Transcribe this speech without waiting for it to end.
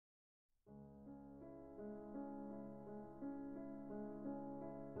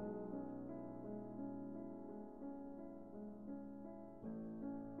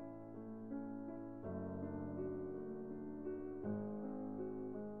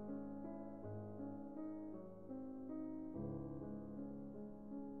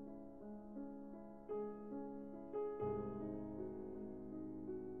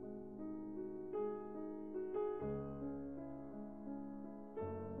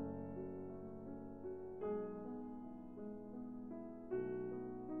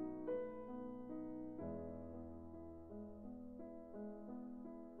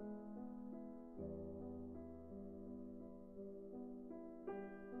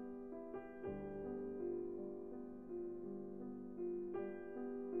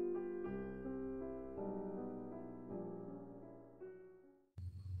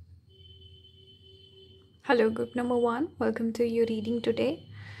Hello, group number one. Welcome to your reading today.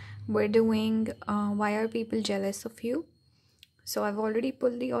 We're doing Why Are People Jealous of You? So, I've already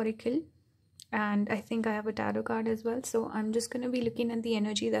pulled the oracle and I think I have a tarot card as well. So, I'm just going to be looking at the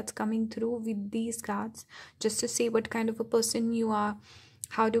energy that's coming through with these cards just to see what kind of a person you are,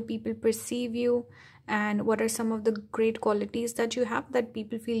 how do people perceive you, and what are some of the great qualities that you have that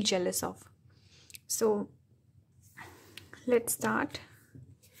people feel jealous of. So, let's start.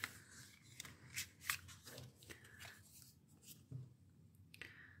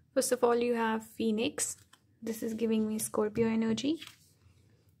 First of all, you have Phoenix. This is giving me Scorpio energy.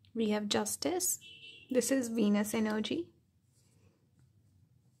 We have Justice. This is Venus energy.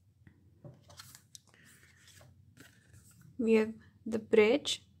 We have the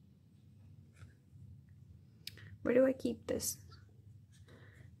Bridge. Where do I keep this?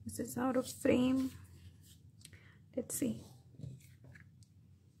 This is out of frame. Let's see.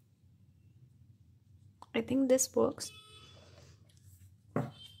 I think this works.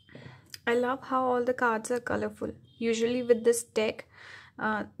 I love how all the cards are colorful. Usually with this deck,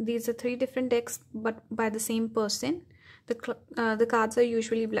 these are 3 different decks but by the same person. The cards are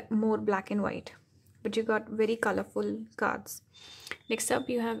usually more black and white, but you got very colorful cards. Next up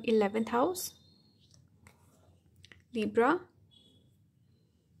you have 11th house, Libra,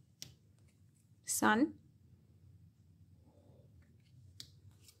 Sun,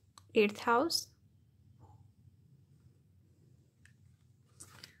 8th house,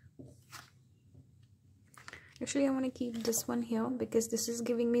 actually I want to keep this one here because this is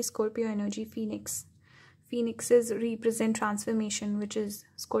giving me Scorpio energy, Phoenix. Phoenixes represent transformation, which is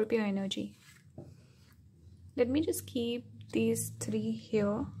Scorpio energy. Let me just keep these 3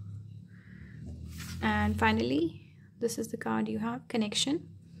 here. And finally, this is the card you have, Connection,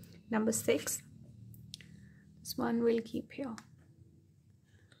 number 6. This one we'll keep here.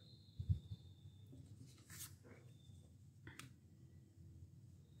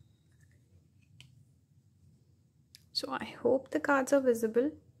 So I hope the cards are visible.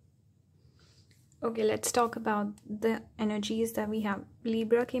 Okay, let's talk about the energies that we have.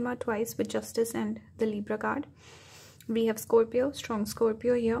 Libra came out twice with Justice and the Libra card. We have Scorpio, strong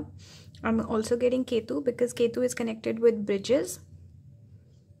Scorpio here. I'm also getting Ketu because Ketu is connected with bridges.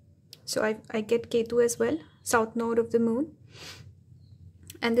 So I get Ketu as well, south node of the moon.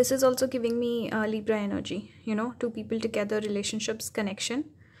 And this is also giving me Libra energy, you know, 2 people together, relationships,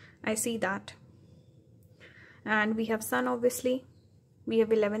 connection. I see that. And we have Sun, obviously. We have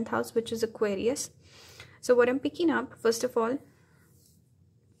 11th house, which is Aquarius. So what I'm picking up, first of all,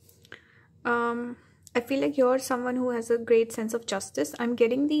 I feel like you're someone who has a great sense of justice. I'm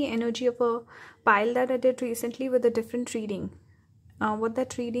getting the energy of a pile that I did recently with a different reading. What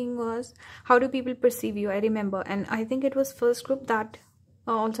that reading was, how do people perceive you? I remember. And I think it was first group that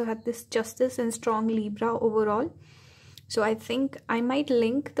also had this Justice and strong Libra overall. So I think I might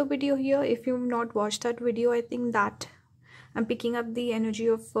link the video here. If you've not watched that video, I think that I'm picking up the energy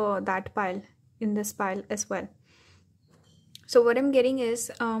of that pile in this pile as well. So what I'm getting is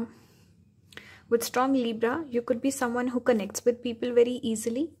with strong Libra, you could be someone who connects with people very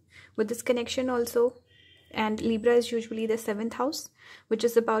easily with this connection also. And Libra is usually the 7th house, which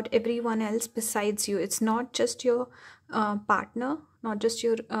is about everyone else besides you. It's not just your partner, not just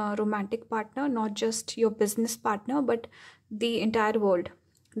your romantic partner, not just your business partner, but the entire world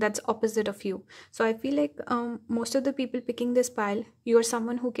that's opposite of you. So I feel like most of the people picking this pile, you're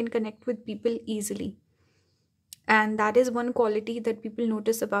someone who can connect with people easily. And that is one quality that people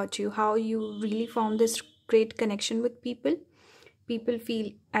notice about you, how you really form this great connection with people. People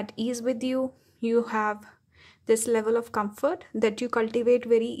feel at ease with you. You have this level of comfort that you cultivate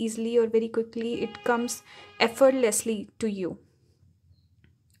very easily or very quickly. It comes effortlessly to you.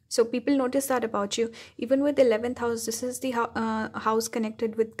 So people notice that about you. Even with 11th house, this is the house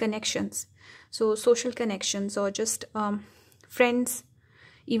connected with connections. So social connections or just friends,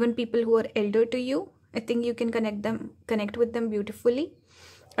 even people who are elder to you. I think you can connect with them beautifully.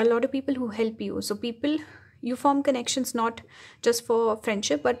 A lot of people who help you. So people, you form connections not just for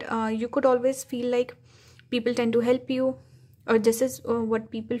friendship, but you could always feel like people tend to help you. Or this is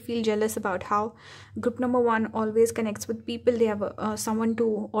what people feel jealous about, how group number 1 always connects with people. They have someone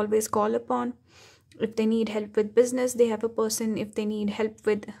to always call upon. If they need help with business, they have a person. If they need help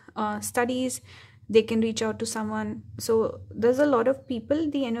with studies, they can reach out to someone. So there's a lot of people.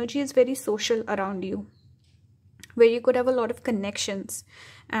 The energy is very social around you, where you could have a lot of connections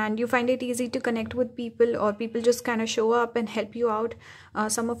and you find it easy to connect with people, or people just kind of show up and help you out.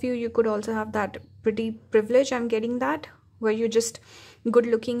 Some of you could also have that pretty privilege. I'm getting that, where you're just good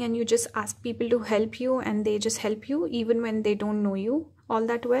looking and you just ask people to help you and they just help you even when they don't know you all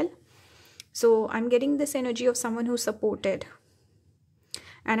that well. So I'm getting this energy of someone who's supported.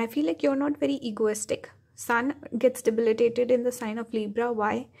 And I feel like you're not very egoistic. Sun gets debilitated in the sign of Libra.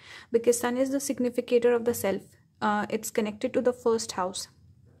 Why? Because Sun is the significator of the self. It's connected to the first house.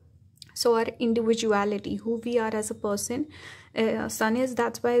 So our individuality, who we are as a person, Sun is,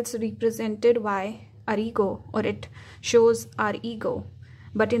 that's why it's represented by our ego, or it shows our ego.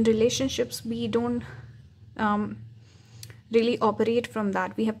 But in relationships, we don't really operate from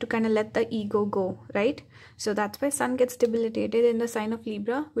that. We have to kind of let the ego go, right? So that's why Sun gets debilitated in the sign of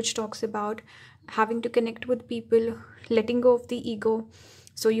Libra, which talks about having to connect with people, letting go of the ego.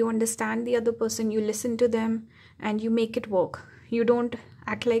 So you understand the other person, you listen to them, and you make it work. You don't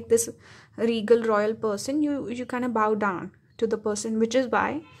act like this regal royal person. You kind of bow down to the person, which is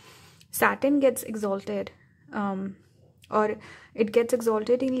why Saturn gets exalted, or it gets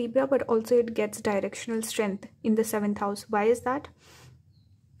exalted in Libra, but also it gets directional strength in the 7th house. Why is that?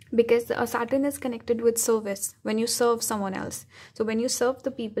 Because Saturn is connected with service, when you serve someone else. So when you serve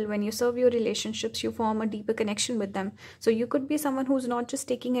the people, when you serve your relationships, you form a deeper connection with them. So you could be someone who's not just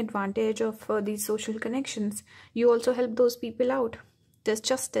taking advantage of these social connections. You also help those people out. There's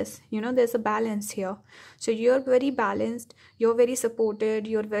justice, there's a balance here. So you're very balanced, you're very supported,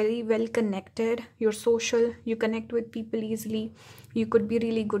 you're very well connected, you're social, you connect with people easily. You could be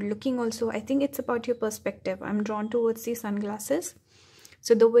really good looking also. I think it's about your perspective. I'm drawn towards the sunglasses.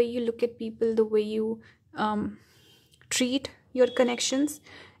 So the way you look at people, the way you treat your connections,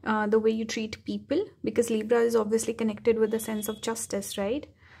 the way you treat people, because Libra is obviously connected with the sense of justice, right?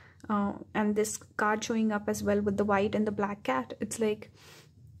 And this card showing up as well with the white and the black cat, it's like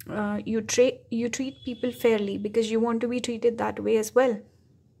you treat people fairly because you want to be treated that way as well.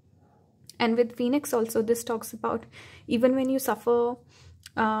 And with Phoenix also, this talks about even when you suffer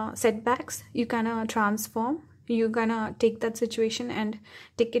setbacks, you kind of transform. You're gonna take that situation and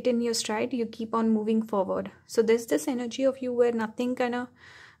take it in your stride. You keep on moving forward. So there's this energy of you where nothing kind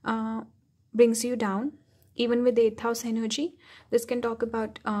of brings you down. Even with the 8th house energy, this can talk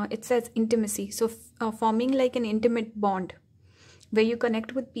about, it says intimacy. So forming like an intimate bond where you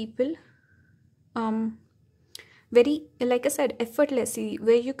connect with people very, like I said, effortlessly,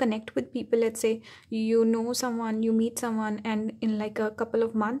 where you connect with people. Let's say you know someone, you meet someone, and in like a couple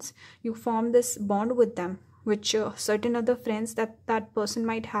of months, you form this bond with them, which certain other friends that person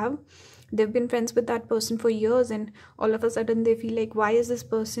might have. They've been friends with that person for years, and all of a sudden they feel like, why is this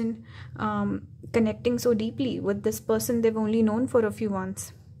person connecting so deeply with this person they've only known for a few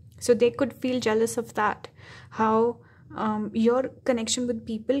months? So they could feel jealous of that, how your connection with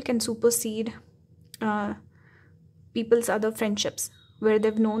people can supersede people's other friendships where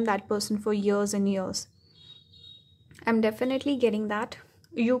they've known that person for years and years. I'm definitely getting that.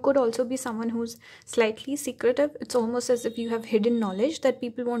 You could also be someone who's slightly secretive. It's almost as if you have hidden knowledge that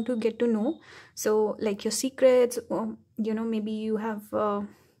people want to get to know. So like your secrets, maybe you have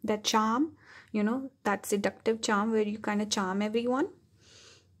that charm, that seductive charm where you kind of charm everyone.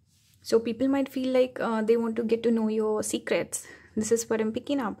 So people might feel like they want to get to know your secrets. This is what I'm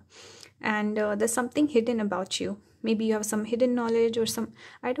picking up. And there's something hidden about you. Maybe you have some hidden knowledge or some,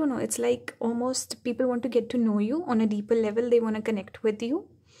 I don't know, it's like almost people want to get to know you on a deeper level. They want to connect with you.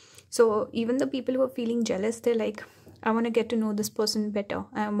 So even the people who are feeling jealous, they're like, I want to get to know this person better.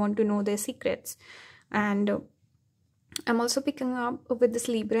 I want to know their secrets. And I'm also picking up with this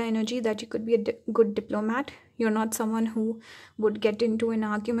Libra energy that you could be a good diplomat. You're not someone who would get into an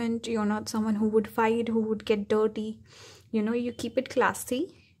argument. You're not someone who would fight, who would get dirty. You keep it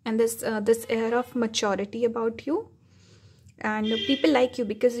classy. And this air of maturity about you, and people like you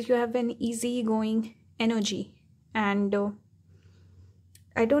because you have an easygoing energy. And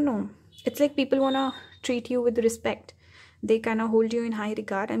I don't know, it's like people want to treat you with respect. They kind of hold you in high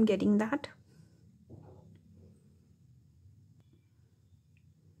regard. I'm getting that.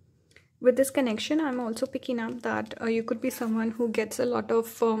 With this connection, I'm also picking up that you could be someone who gets a lot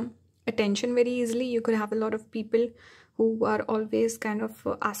of attention very easily. You could have a lot of people who are always kind of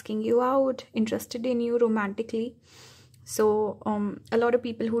asking you out, interested in you romantically. So a lot of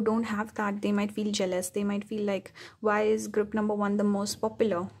people who don't have that, they might feel jealous. They might feel like, why is group number 1 the most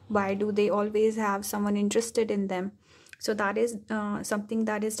popular? Why do they always have someone interested in them? So that is something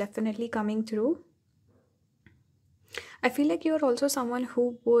that is definitely coming through. I feel like you're also someone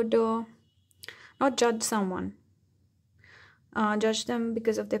who would not judge someone, judge them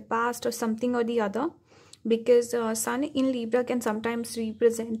because of their past or something or the other. Because Sun in Libra can sometimes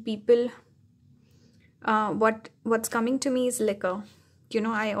represent people. What's coming to me is liquor.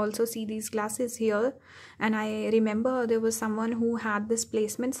 I also see these glasses here, and I remember there was someone who had this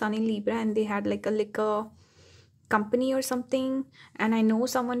placement, Sun in Libra, and they had like a liquor company or something, and I know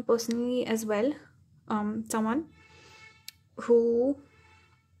someone personally as well, someone whose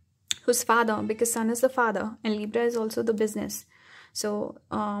father, because Sun is the father and Libra is also the business. So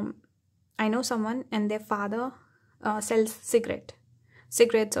I know someone and their father sells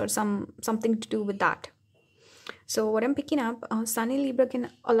cigarettes or something to do with that. So what I'm picking up, Sun in Libra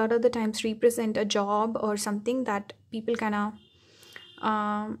can a lot of the times represent a job or something that people kind of,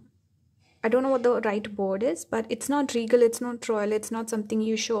 I don't know what the right word is, but it's not regal, it's not royal, it's not something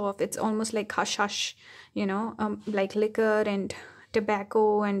you show off. It's almost like hush hush, like liquor and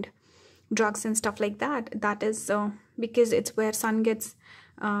tobacco and drugs and stuff like that. That is because it's where Sun gets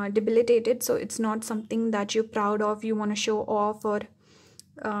debilitated. So it's not something that you're proud of, you want to show off, or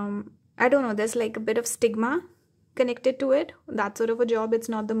I don't know, there's like a bit of stigma connected to it. That sort of a job, it's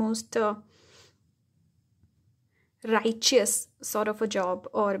not the most righteous sort of a job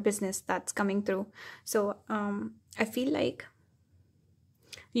or business that's coming through. So I feel like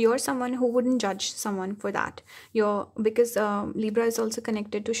you're someone who wouldn't judge someone for that. Because Libra is also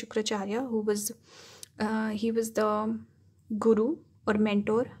connected to Shukracharya, who was he was the guru or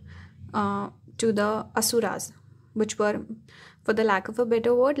mentor to the asuras, which were, for the lack of a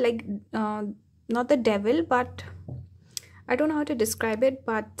better word, like not the devil, but I don't know how to describe it,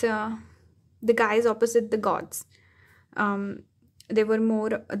 but the guys opposite the gods.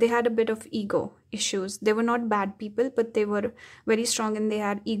 They had a bit of ego issues. They were not bad people, but they were very strong and they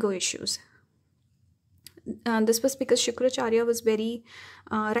had ego issues. This was because Shukracharya was very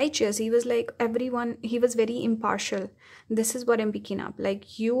righteous. He was like everyone, he was very impartial. This is what I'm picking up.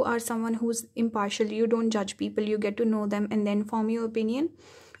 Like, you are someone who's impartial. You don't judge people, you get to know them and then form your opinion.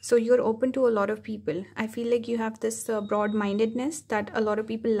 So you're open to a lot of people. I feel like you have this broad-mindedness that a lot of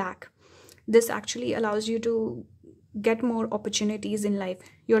people lack. This actually allows you to get more opportunities in life.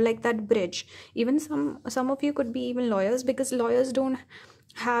 You're like that bridge. Even some of you could be even lawyers, because lawyers don't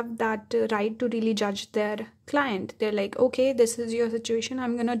have that right to really judge their client. They're like, okay, this is your situation,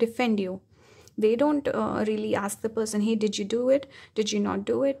 I'm gonna defend you. They don't really ask the person, hey, did you do it, did you not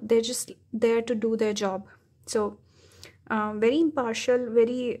do it? They're just there to do their job. So very impartial,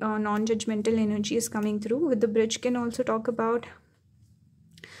 very non-judgmental energy is coming through. With the bridge can also talk about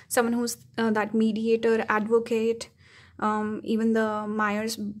someone who's that mediator, advocate. Even the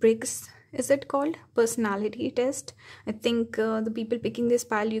Myers-Briggs, is it called, personality test? I think the people picking this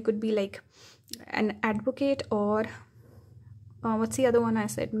pile, you could be like an advocate, or what's the other one I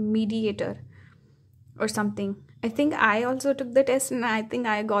said, mediator or something. I think I also took the test and I think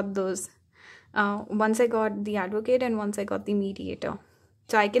I got those. Once I got the advocate and once I got the mediator.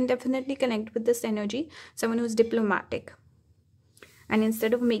 So I can definitely connect with this energy, someone who's diplomatic. And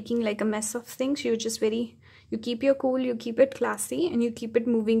instead of making like a mess of things, you keep your cool, you keep it classy, and you keep it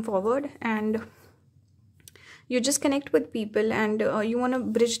moving forward, and you just connect with people, and you want to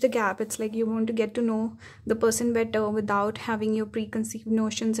bridge the gap. It's like you want to get to know the person better without having your preconceived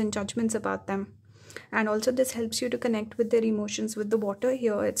notions and judgments about them. And also this helps you to connect with their emotions. With the water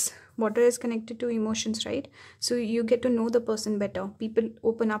here, water is connected to emotions, right? So you get to know the person better. People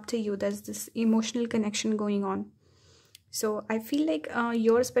open up to you. There's this emotional connection going on. So I feel like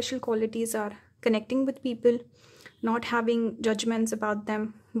your special qualities are connecting with people, not having judgments about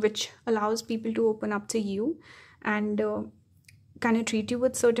them, which allows people to open up to you and kind of treat you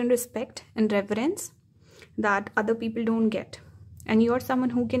with certain respect and reverence that other people don't get. And you're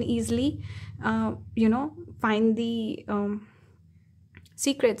someone who can easily, find the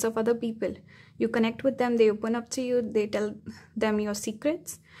secrets of other people. You connect with them, they open up to you, they tell them your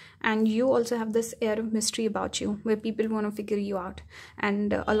secrets, and you also have this air of mystery about you where people want to figure you out.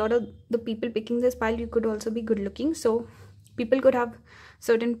 And a lot of the people picking this pile, you could also be good looking, so people could have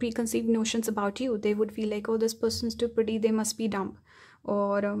certain preconceived notions about you. They would feel like, oh, this person's too pretty, they must be dumb,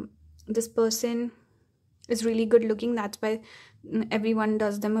 or this person is really good looking, that's why everyone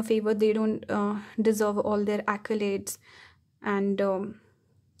does them a favor, they don't deserve all their accolades and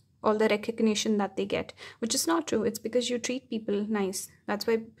all the recognition that they get, which is not true. It's because you treat people nice. That's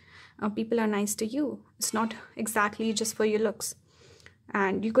why people are nice to you. It's not exactly just for your looks.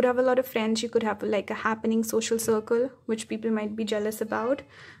 And you could have a lot of friends, you could have like a happening social circle, which people might be jealous about.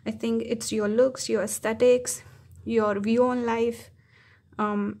 I think it's your looks, your aesthetics, your view on life,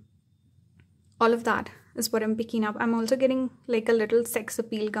 all of that is what I'm picking up. I'm also getting like a little sex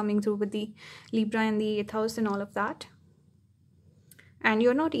appeal coming through with the Libra and the 8th house and all of that. And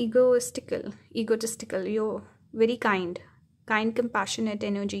you're not egotistical, you're very kind, compassionate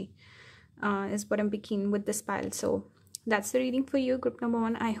energy is what I'm picking with this pile. So that's the reading for you, group number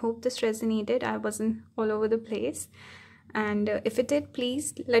 1. I hope this resonated. I wasn't all over the place. And if it did,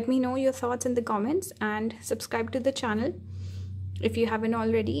 please let me know your thoughts in the comments and subscribe to the channel if you haven't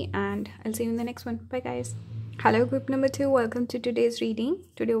already, and I'll see you in the next one. Bye guys. Hello group number 2, welcome to today's reading.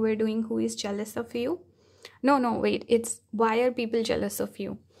 Today we're doing who is jealous of you. No, wait, it's why are people jealous of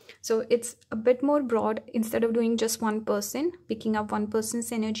you. So it's a bit more broad. Instead of doing just one person, picking up one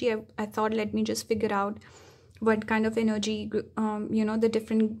person's energy, I thought let me just figure out what kind of energy the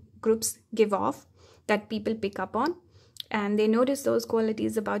different groups give off that people pick up on, and they notice those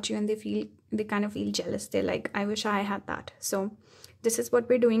qualities about you and they kind of feel jealous. They're like, I wish I had that. So this is what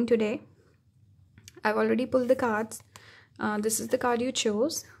we're doing today. I've already pulled the cards. This is the card you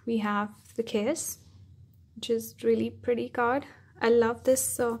chose. We have the Kiss, which is really pretty card. I love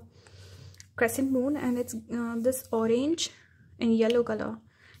this crescent moon, and it's this orange and yellow color.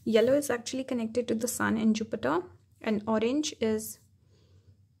 Yellow is actually connected to the sun and Jupiter, and orange is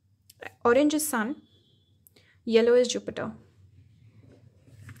sun, yellow is Jupiter.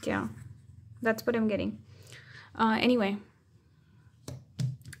 Yeah, that's what I'm getting. Anyway,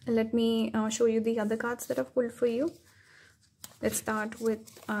 let me show you the other cards that I've pulled for you. Let's start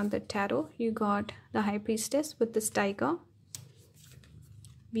with the tarot. You got the High Priestess with this tiger.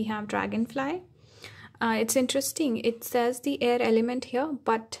 We have Dragonfly. It's interesting. It says the air element here,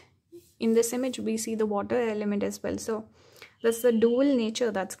 but in this image we see the water element as well. So that's the dual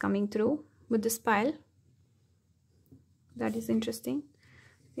nature that's coming through with this pile. That is interesting.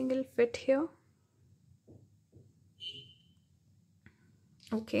 I think it'll fit here.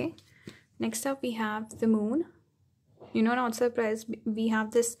 Okay. Next up we have the moon. Not surprised. We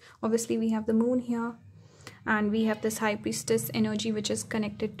have this, obviously we have the moon here, and we have this High Priestess energy which is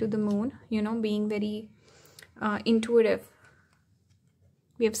connected to the moon, being very intuitive.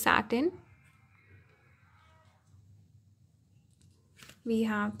 We have Saturn. We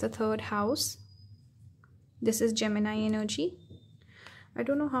have the 3rd house. This is Gemini energy. I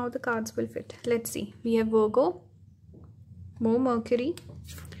don't know how the cards will fit. Let's see. We have Virgo, more Mercury,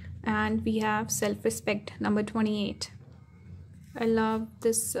 and we have self-respect, number 28. I love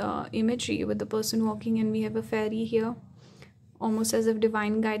this imagery with the person walking, and we have a fairy here, almost as if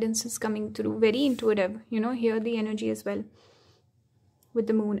divine guidance is coming through. Very intuitive, here the energy as well with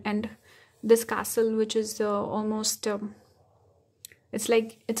the moon, and this castle which is almost it's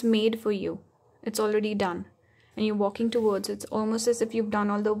like it's made for you. It's already done and you're walking towards it. It's almost as if you've done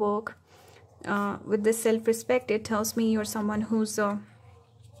all the work. With this self-respect, it tells me you're someone who's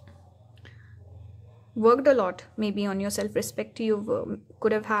worked a lot maybe on your self-respect. You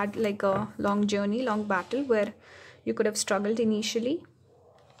could have had like a long journey, long battle where you could have struggled initially.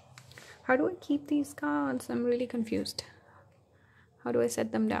 How do I keep these cards? I'm really confused. How do I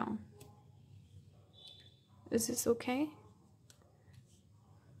set them down? Is this okay?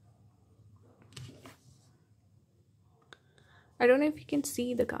 I don't know if you can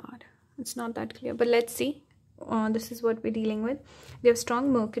see the card. It's not that clear, but let's see. This is what we're dealing with. We have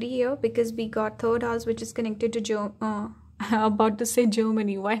strong Mercury here because we got 3rd house which is connected to about to say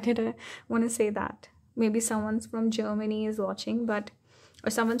Germany. Why did I want to say that? Maybe someone's from Germany is watching, or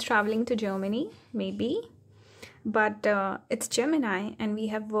someone's traveling to Germany, maybe. But it's Gemini, and we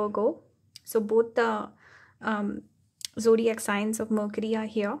have Virgo. So both the zodiac signs of Mercury are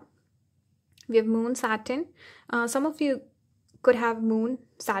here. We have Moon, Saturn. Some of you could have Moon,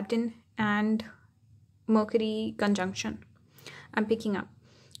 Saturn, and Mercury conjunction. I'm picking up.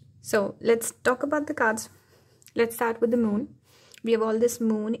 So let's talk about the cards. Let's start with the moon. We have all this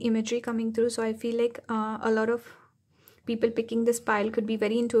moon imagery coming through. So I feel like a lot of people picking this pile could be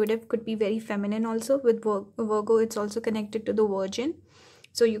very intuitive, could be very feminine also. With Virgo, it's also connected to the Virgin.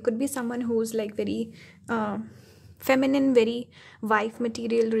 So you could be someone who's like very feminine, very wife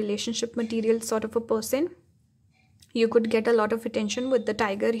material, relationship material sort of a person. You could get a lot of attention with the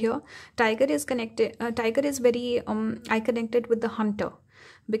tiger here. Tiger is connected. Tiger is very eye connected with the hunter,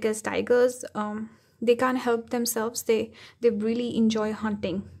 because tigers they can't help themselves. They really enjoy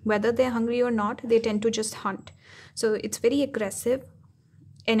hunting, whether they're hungry or not. They tend to just hunt. So it's very aggressive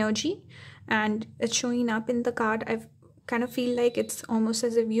energy, and it's showing up in the card. I kind of feel like it's almost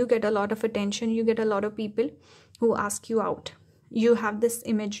as if you get a lot of attention. You get a lot of people who ask you out. You have this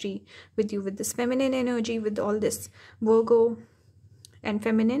imagery with you, with this feminine energy, with all this Virgo and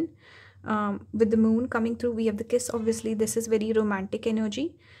feminine. With the moon coming through, we have the kiss. Obviously, this is very romantic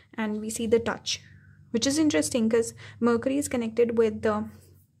energy, and we see the touch, which is interesting because Mercury is connected with the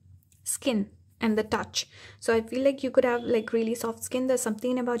skin and the touch. So I feel like you could have like really soft skin. There's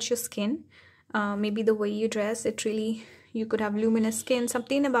something about your skin, maybe the way you dress. You could have luminous skin.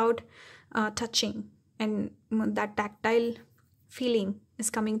 Something about touching and that tactile feeling is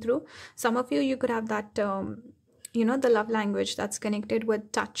coming through. Some of you could have that the love language that's connected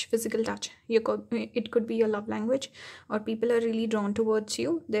with touch, physical touch. It could be your love language, or people are really drawn towards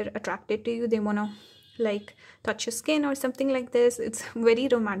you, they're attracted to you, they want to like touch your skin or something like this. It's very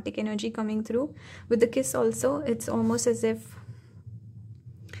romantic energy coming through. With the kiss also, it's almost as if,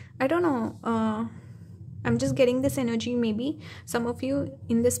 I don't know, I'm just getting this energy. Maybe some of you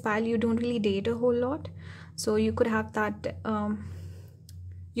in this pile, you don't really date a whole lot, so you could have that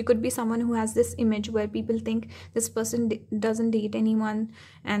you could be someone who has this image where people think this person doesn't date anyone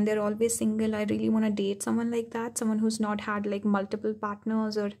and they're always single. I really want to date someone like that, someone who's not had like multiple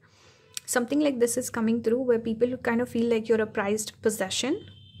partners, or something like this is coming through, where people kind of feel like you're a prized possession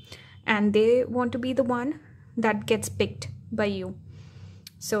and they want to be the one that gets picked by you.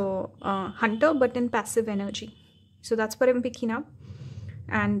 So hunter, but in passive energy. So that's what I'm picking up.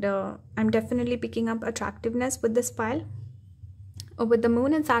 And I'm definitely picking up attractiveness with this pile. With the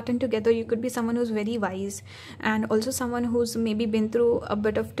moon and Saturn together, you could be someone who's very wise, and also someone who's maybe been through a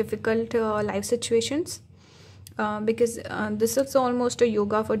bit of difficult life situations, because this is almost a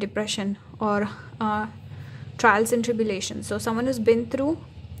yoga for depression or trials and tribulations. So someone who's been through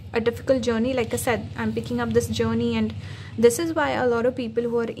a difficult journey, like I said, I'm picking up this journey. And this is why a lot of people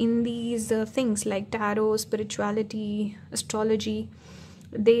who are in these things like tarot, spirituality, astrology,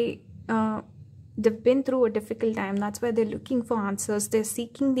 they've been through a difficult time. That's why they're looking for answers. They're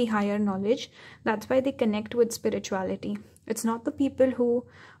seeking the higher knowledge. That's why they connect with spirituality. It's not the people who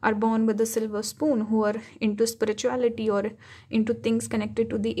are born with a silver spoon who are into spirituality or into things connected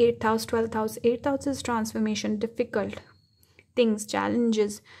to the 8th house, 12th house. 8th house is transformation, difficult things,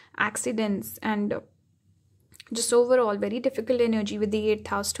 challenges, accidents, and just overall very difficult energy with the 8th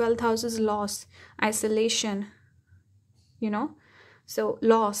house. 12th house is loss, isolation, so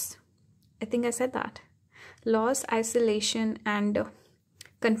loss. I think I said that. Loss, isolation, and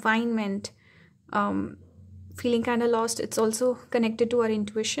confinement, feeling kind of lost. It's also connected to our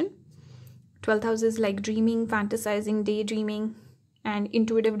intuition. 12th house is like dreaming, fantasizing, daydreaming, and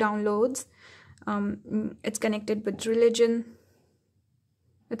intuitive downloads. It's connected with religion.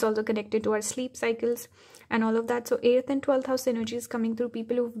 It's also connected to our sleep cycles and all of that. So 8th and 12th house energy is coming through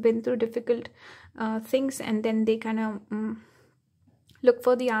people who've been through difficult things, and then they kind of look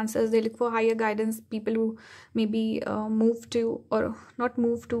for the answers. They look for higher guidance. People who maybe move to, or not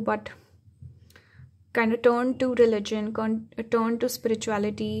move to, but kind of turn to religion, turn to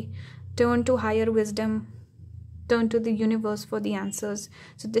spirituality, turn to higher wisdom, turn to the universe for the answers.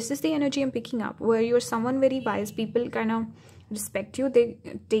 So this is the energy I'm picking up, where you're someone very wise. People kind of respect you. They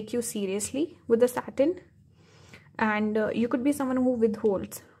take you seriously with the Saturn. And you could be someone who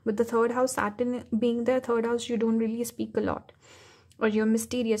withholds. With the 3rd house, Saturn being the 3rd house, you don't really speak a lot, or you're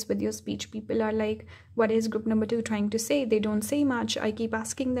mysterious with your speech. People are like, what is group number 2 trying to say? They don't say much. I keep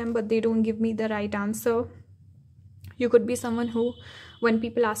asking them, but they don't give me the right answer. You could be someone who, when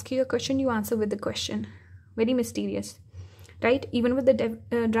people ask you a question, you answer with the question. Very mysterious, right? Even with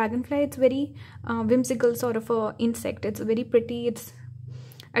the dragonfly, it's very whimsical sort of a insect. It's very pretty. It's,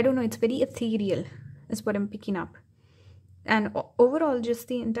 I don't know, it's very ethereal is what I'm picking up. And overall, just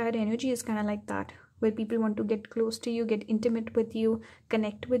the entire energy is kind of like that, where people want to get close to you, get intimate with you,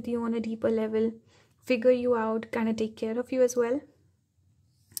 connect with you on a deeper level, figure you out, kind of take care of you as well.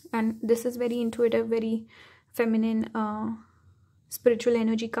 And this is very intuitive, very feminine, spiritual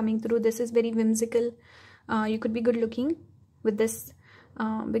energy coming through. This is very whimsical. You could be good looking with this,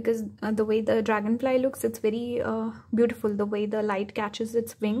 because the way the dragonfly looks, it's very beautiful. The way the light catches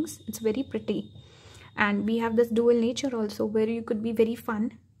its wings, it's very pretty. And we have this dual nature also, where you could be very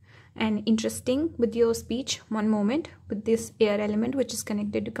fun and interesting with your speech one moment, with this air element which is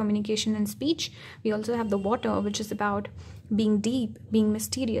connected to communication and speech. We also have the water, which is about being deep, being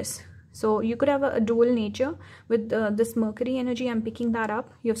mysterious. So you could have a dual nature with this Mercury energy. I'm picking that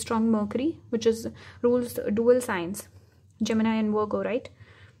up. You have strong Mercury, which is rules dual signs, Gemini and Virgo, right?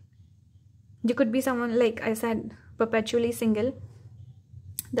 You could be someone, like I said, perpetually single.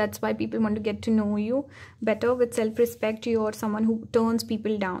 That's why people want to get to know you better. With self-respect, you are someone who turns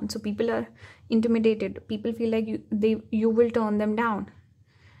people down. So people are intimidated. People feel like you will turn them down.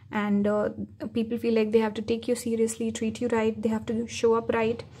 And people feel like they have to take you seriously, treat you right. They have to show up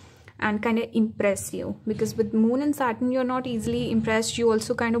right and kind of impress you. Because with Moon and Saturn, you're not easily impressed. You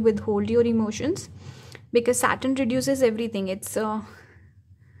also kind of withhold your emotions, because Saturn reduces everything. It's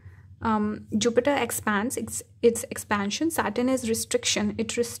Jupiter expands, it's expansion. Saturn is restriction.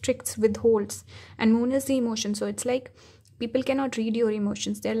 It restricts, withholds. And Moon is the emotion. So it's like people cannot read your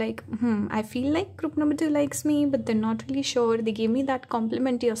emotions. They're like, I feel like group number 2 likes me, but they're not really sure. They gave me that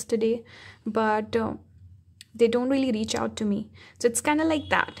compliment yesterday, but They don't really reach out to me. So it's kind of like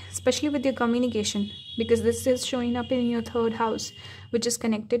that, especially with your communication, because this is showing up in your third house, which is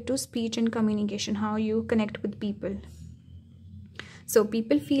connected to speech and communication, how you connect with people. So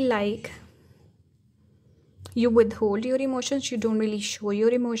people feel like you withhold your emotions, you don't really show your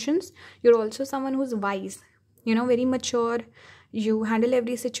emotions. You're also someone who's wise, very mature. You handle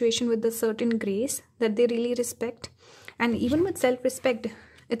every situation with a certain grace that they really respect. And even with self-respect,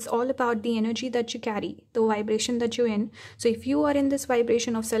 it's all about the energy that you carry, the vibration that you're in. So if you are in this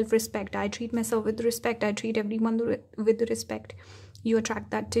vibration of self-respect, I treat myself with respect, I treat everyone with respect, you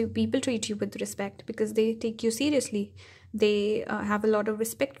attract that too. People treat you with respect because they take you seriously. They have a lot of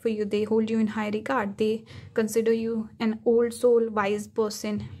respect for you. They hold you in high regard. They consider you an old soul, wise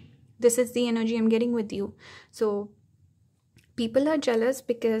person. This is the energy I'm getting with you. So people are jealous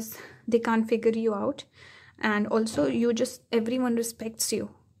because they can't figure you out. And also everyone respects you.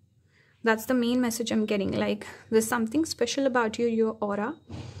 That's the main message I'm getting. Like, there's something special about you, your aura.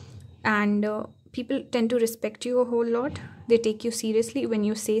 And people tend to respect you a whole lot. They take you seriously. When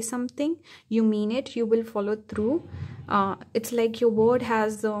you say something, you mean it, you will follow through. It's like your word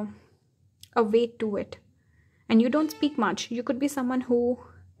has a weight to it. And you don't speak much. You could be someone who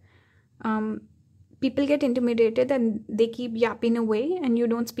people get intimidated and they keep yapping away and you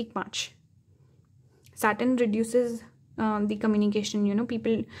don't speak much. Saturn reduces the communication.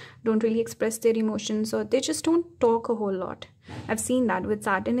 People don't really express their emotions, or they just don't talk a whole lot. I've seen that with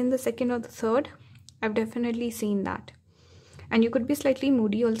Saturn in the second or the third. I've definitely seen that. And you could be slightly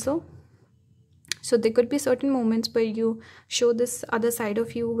moody also. So there could be certain moments where you show this other side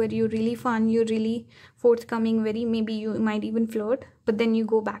of you, where you're really fun, you're really forthcoming, maybe you might even flirt, but then you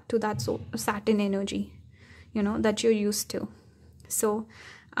go back to that Saturn energy, that you're used to. So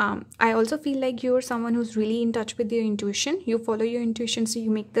I also feel like you're someone who's really in touch with your intuition. You follow your intuition, so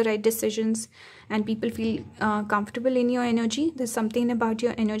you make the right decisions, and people feel comfortable in your energy. There's something about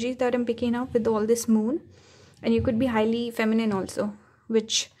your energy that I'm picking up with all this moon. And you could be highly feminine also,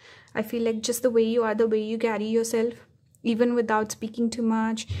 which I feel like just the way you are, the way you carry yourself, even without speaking too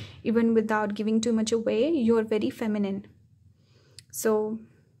much, even without giving too much away, you're very feminine. So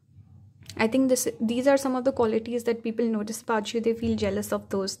I think these are some of the qualities that people notice about you. They feel jealous of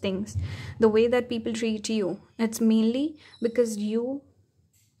those things. The way that people treat you, it's mainly because you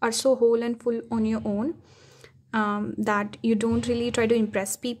are so whole and full on your own, that you don't really try to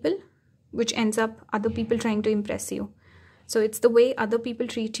impress people, which ends up other people trying to impress you. So it's the way other people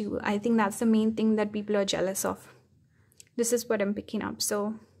treat you. I think that's the main thing that people are jealous of. This is what I'm picking up.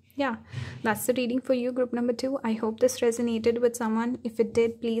 So yeah, that's the reading for you, group number 2. I hope this resonated with someone. If it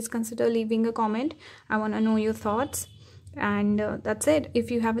did, please consider leaving a comment. I want to know your thoughts. And that's it. If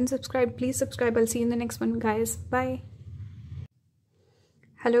you haven't subscribed, please subscribe. I'll see you in the next one, guys. Bye.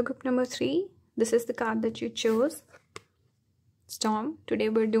 Hello, group number 3. This is the card that you chose. Storm. Today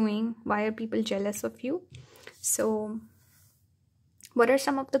we're doing why are people jealous of you. So what are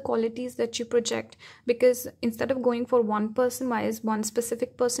some of the qualities that you project? Because instead of going for one person, why is one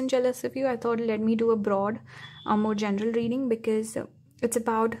specific person jealous of you, I thought let me do a broad, more general reading, because it's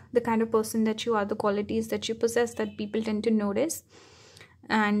about the kind of person that you are, the qualities that you possess that people tend to notice.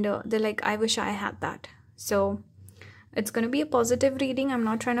 And they're like, I wish I had that. So it's going to be a positive reading. I'm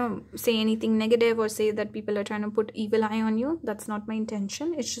not trying to say anything negative or say that people are trying to put evil eye on you. That's not my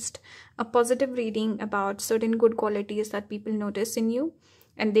intention. It's just a positive reading about certain good qualities that people notice in you,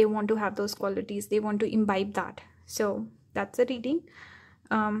 and they want to have those qualities. They want to imbibe that. So that's the reading.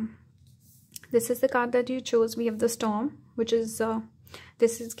 This is the card that you chose. We have the Storm, which is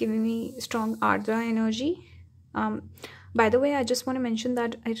this is giving me strong Ardra energy. By the way, I just want to mention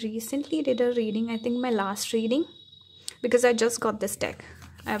that I recently did a reading, I think my last reading, because I just got this deck.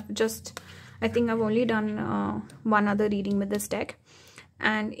 I think I've only done one other reading with this deck.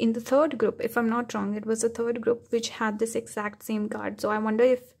 And in the third group, if I'm not wrong, it was the third group which had this exact same card. So I wonder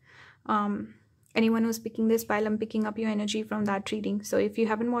if anyone who's picking this pile, I'm picking up your energy from that reading. So if you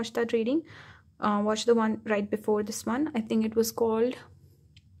haven't watched that reading, watch the one right before this one. I think it was called,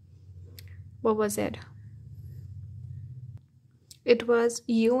 what was it? It was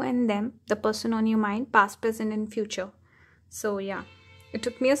You and Them, the person on your mind, past, present, and future. So yeah, it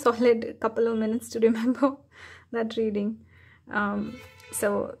took me a solid couple of minutes to remember that reading.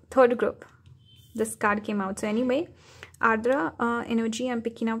 So third group, this card came out. So anyway, Ardra energy I'm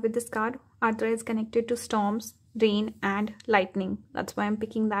picking up with this card. Ardra is connected to storms, rain, and lightning. That's why I'm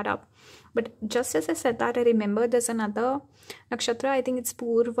picking that up. But just as I said that, I remember there's another nakshatra. I think it's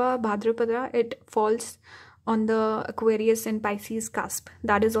Purva Bhadrapada. It falls on the Aquarius and Pisces cusp.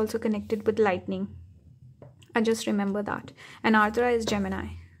 That is also connected with lightning. I just remember that. And Ardra is Gemini.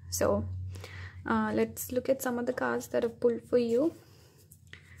 So Let's look at some of the cards that I've pulled for you.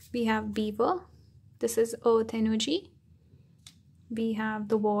 We have Beaver. This is Earth energy. We have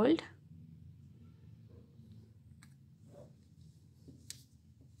the World.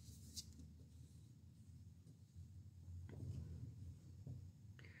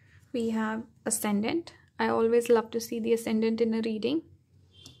 We have Ascendant. I always love to see the Ascendant in a reading.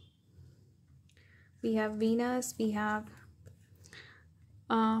 We have Venus. We have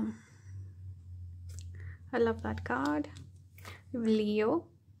I love that card. Leo.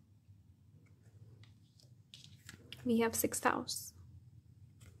 We have 6th house.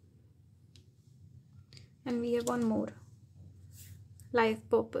 And we have one more. Life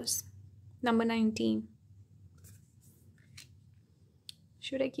purpose. Number 19.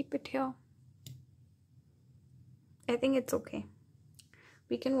 Should I keep it here? I think it's okay.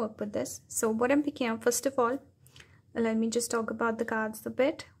 We can work with this. So what I'm picking up, first of all, let me just talk about the cards a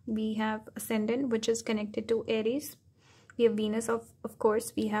bit. We have Ascendant, which is connected to Aries. We have Venus, of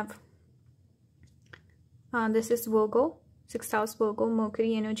course. We have this is Virgo, 6th house Virgo,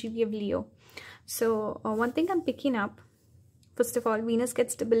 Mercury energy. We have Leo. So one thing I'm picking up, first of all, Venus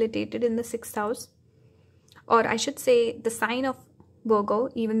gets debilitated in the 6th house, or I should say the sign of Virgo,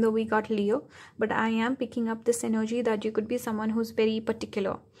 even though we got Leo. But I am picking up this energy that you could be someone who's very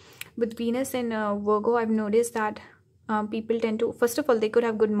particular. With Venus in Virgo, I've noticed that people tend to, first of all, they could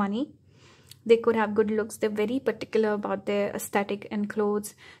have good money, they could have good looks, they're very particular about their aesthetic and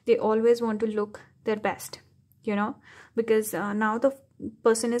clothes. They always want to look their best, you know, because now the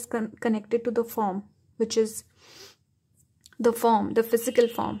person is connected to the form, which is the form, the physical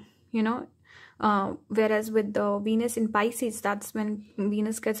form, you know. Whereas with the Venus in Pisces, that's when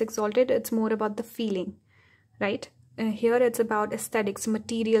Venus gets exalted, it's more about the feeling, right? Here it's about aesthetics,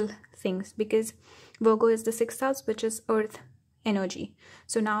 material things, because Virgo is the 6th house, which is earth energy.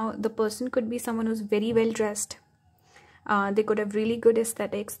 So now the person could be someone who's very well dressed. They could have really good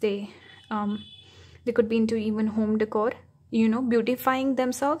aesthetics. They could be into even home decor, you know, beautifying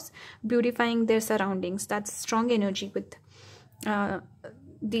themselves, beautifying their surroundings. That's strong energy with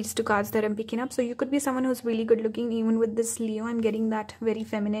these two cards that I'm picking up. So you could be someone who's really good looking. Even with this Leo, I'm getting that very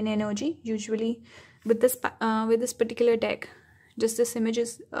feminine energy. Usually with this particular deck, just this image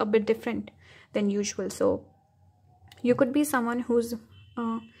is a bit different than usual. So you could be someone who's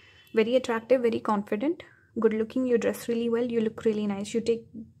very attractive, very confident, good looking. You dress really well, you look really nice, you take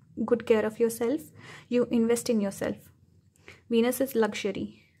good care of yourself, you invest in yourself. Venus is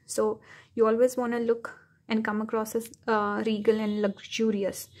luxury, so you always want to look and come across as regal and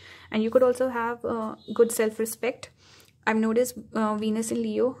luxurious. And you could also have good self-respect. I've noticed Venus in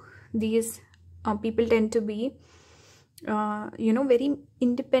Leo, these people tend to be you know, very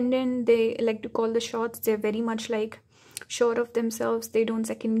independent. They like to call the shots. They're very much like sure of themselves. They don't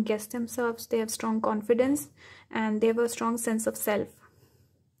second guess themselves. They have strong confidence and they have a strong sense of self.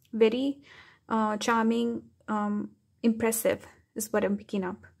 Very charming, impressive is what I'm picking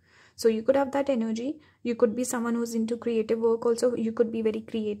up. So you could have that energy. You could be someone who's into creative work also. You could be very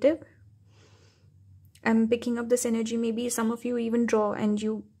creative. I'm picking up this energy. Maybe some of you even draw and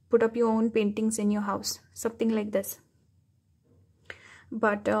you put up your own paintings in your house, something like this.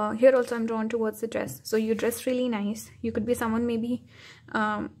 But here also I'm drawn towards the dress. So you dress really nice. You could be someone, maybe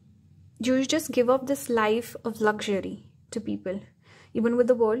you just give up this life of luxury to people. Even with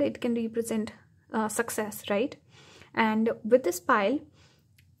the World, it can represent success, right? And with this pile,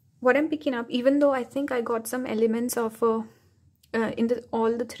 what I'm picking up, even though I think I got some elements of in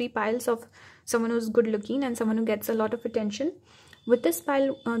all the three piles of someone who's good looking and someone who gets a lot of attention, with this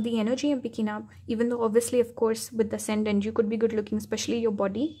pile, the energy I'm picking up, even though obviously, of course, with the ascendant, you could be good looking, especially your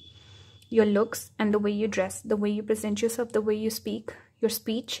body, your looks, and the way you dress, the way you present yourself, the way you speak, your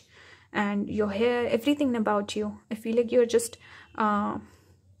speech, and your hair, everything about you. I feel like you're just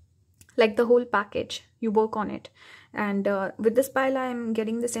like the whole package. You work on it. And with this pile, I'm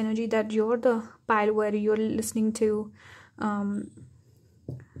getting this energy that you're the pile where you're listening to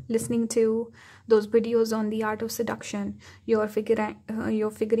those videos on the art of seduction. You're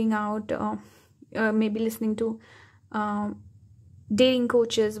figuring out, maybe listening to dating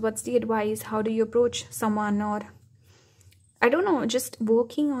coaches. What's the advice? How do you approach someone? Or I don't know, just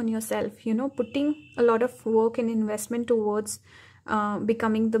working on yourself, you know, putting a lot of work and investment towards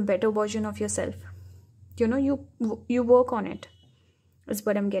becoming the better version of yourself. You know, you work on it is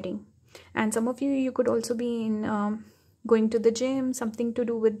what I'm getting. And some of you could also be in going to the gym, something to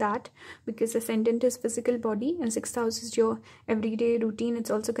do with that, because ascendant is physical body and 6th house is your everyday routine. It's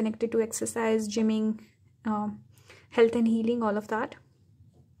also connected to exercise, gymming, health and healing, all of that.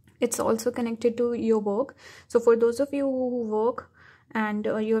 It's also connected to your work. So for those of you who work and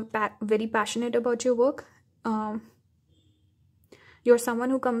you're very passionate about your work. You're someone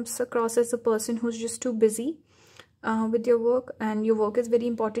who comes across as a person who's just too busy with your work, and your work is very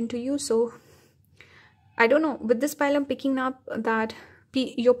important to you. So I don't know, with this pile I'm picking up that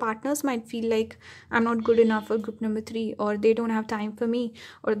your partners might feel like I'm not good enough for group number 3, or they don't have time for me,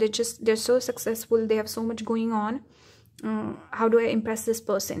 or they're so successful, they have so much going on. How do I impress this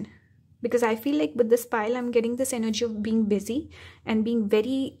person? Because I feel like with this pile I'm getting this energy of being busy and being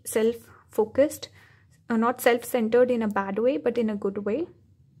very self-focused, not self-centered in a bad way, but in a good way.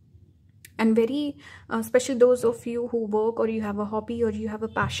 And very especially those of you who work, or you have a hobby, or you have a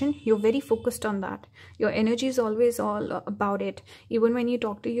passion, you're very focused on that. Your energy is always all about it. Even when you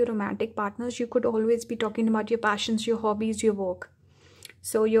talk to your romantic partners, you could always be talking about your passions, your hobbies, your work.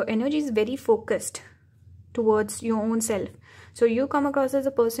 So your energy is very focused towards your own self. So you come across as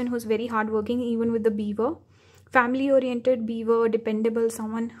a person who's very hardworking, even with the beaver, family oriented beaver, dependable,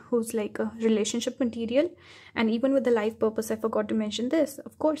 someone who's like a relationship material. And even with the life purpose, I forgot to mention this,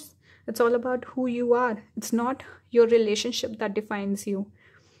 of course, it's all about who you are. It's not your relationship that defines you.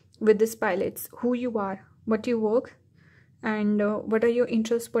 With this pile, it's who you are, what you work, and what are your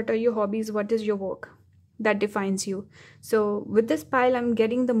interests, what are your hobbies, what is your work that defines you. So with this pile I'm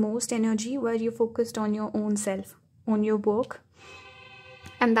getting the most energy where you're focused on your own self, on your work,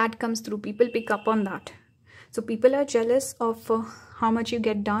 and that comes through. People pick up on that. So people are jealous of how much you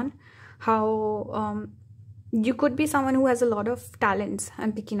get done, how you could be someone who has a lot of talents.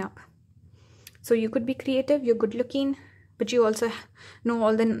 I'm picking up. So you could be creative, you're good looking, but you also know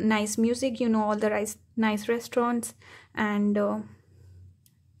all the nice music, you know all the nice restaurants, and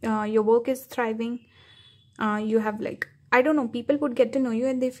your work is thriving. You have like, I don't know, people would get to know you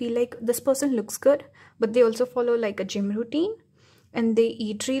and they feel like this person looks good, but they also follow like a gym routine, and they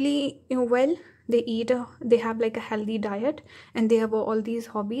eat really well. They have like a healthy diet, and they have all these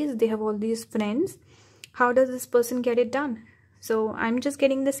hobbies, they have all these friends. How does this person get it done? So I'm just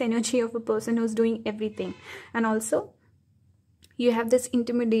getting this energy of a person who's doing everything. And also you have this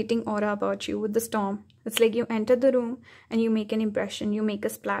intimidating aura about you with the storm. It's like you enter the room and you make an impression, you make a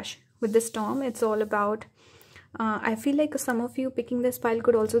splash. With the storm, it's all about I feel like some of you picking this pile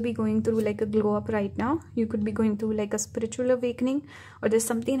could also be going through like a glow up right now. You could be going through like a spiritual awakening, or there's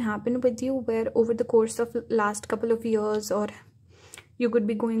something happened with you where over the course of last couple of years, or you could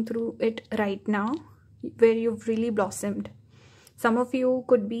be going through it right now where you've really blossomed. Some of you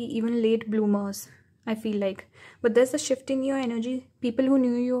could be even late bloomers, I feel like. But there's a shift in your energy. People who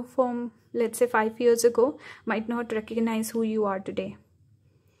knew you from, let's say, 5 years ago might not recognize who you are today.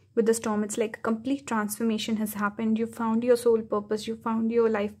 With the storm, it's like a complete transformation has happened. You found your soul purpose, you found your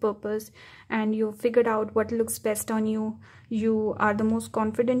life purpose, and you figured out what looks best on you. You are the most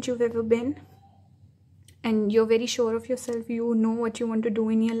confident you've ever been, and you're very sure of yourself. You know what you want to do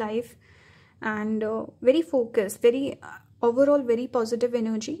in your life, and very focused, very overall very positive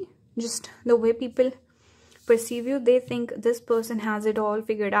energy. Just the way people perceive you, they think this person has it all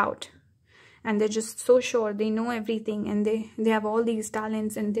figured out, and they're just so sure they know everything, and they have all these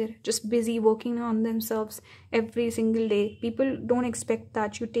talents, and they're just busy working on themselves every single day. People don't expect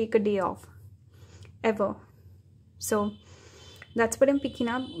that you take a day off ever. So that's what I'm picking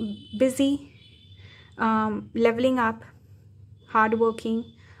up. Busy, leveling up,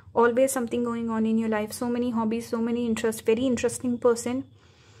 hardworking, always something going on in your life, so many hobbies, so many interests, very interesting person,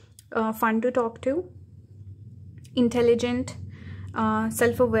 fun to talk to, intelligent,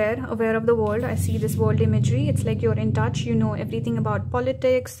 self-aware, aware of the world. I see this world imagery. It's like you're in touch, you know everything about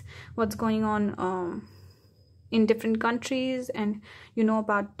politics, what's going on in different countries, and you know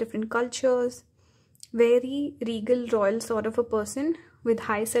about different cultures. Very regal, royal sort of a person with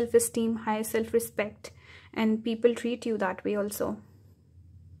high self-esteem, high self-respect, and people treat you that way also.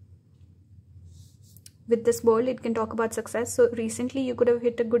 With this world, it can talk about success. So recently you could have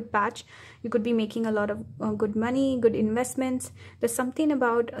hit a good patch. You could be making a lot of good money, good investments. There's something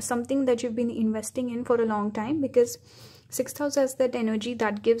about something that you've been investing in for a long time, because 6th house has that energy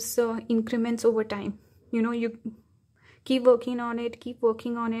that gives increments over time. You know, you keep working on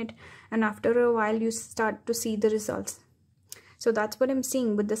it, and after a while you start to see the results. So that's what I'm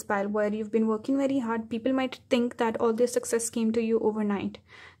seeing with this pile, where you've been working very hard. People might think that all this success came to you overnight,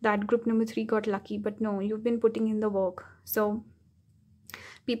 that group number 3 got lucky, but no, you've been putting in the work. So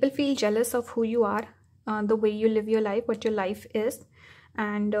people feel jealous of who you are, the way you live your life, what your life is,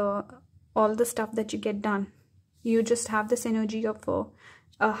 and all the stuff that you get done. You just have this energy of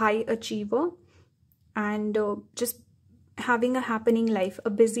a high achiever, and just having a happening life,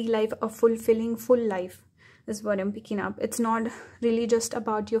 a busy life, a fulfilling full life is what I'm picking up. It's not really just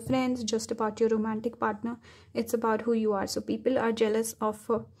about your friends, just about your romantic partner. It's about who you are. So people are jealous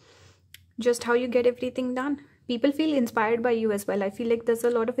of just how you get everything done. People feel inspired by you as well. I feel like there's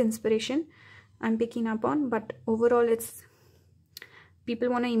a lot of inspiration I'm picking up on, but overall it's people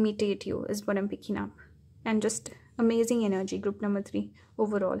want to imitate you is what I'm picking up. And just amazing energy, group number 3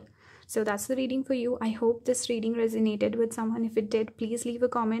 overall. So that's the reading for you. I hope this reading resonated with someone. If it did, please leave a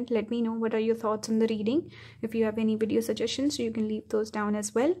comment. Let me know what are your thoughts on the reading. If you have any video suggestions, you can leave those down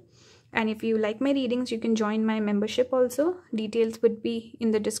as well. And if you like my readings, you can join my membership also. Details would be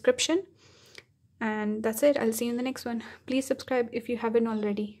in the description. And that's it. I'll see you in the next one. Please subscribe if you haven't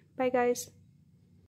already. Bye guys.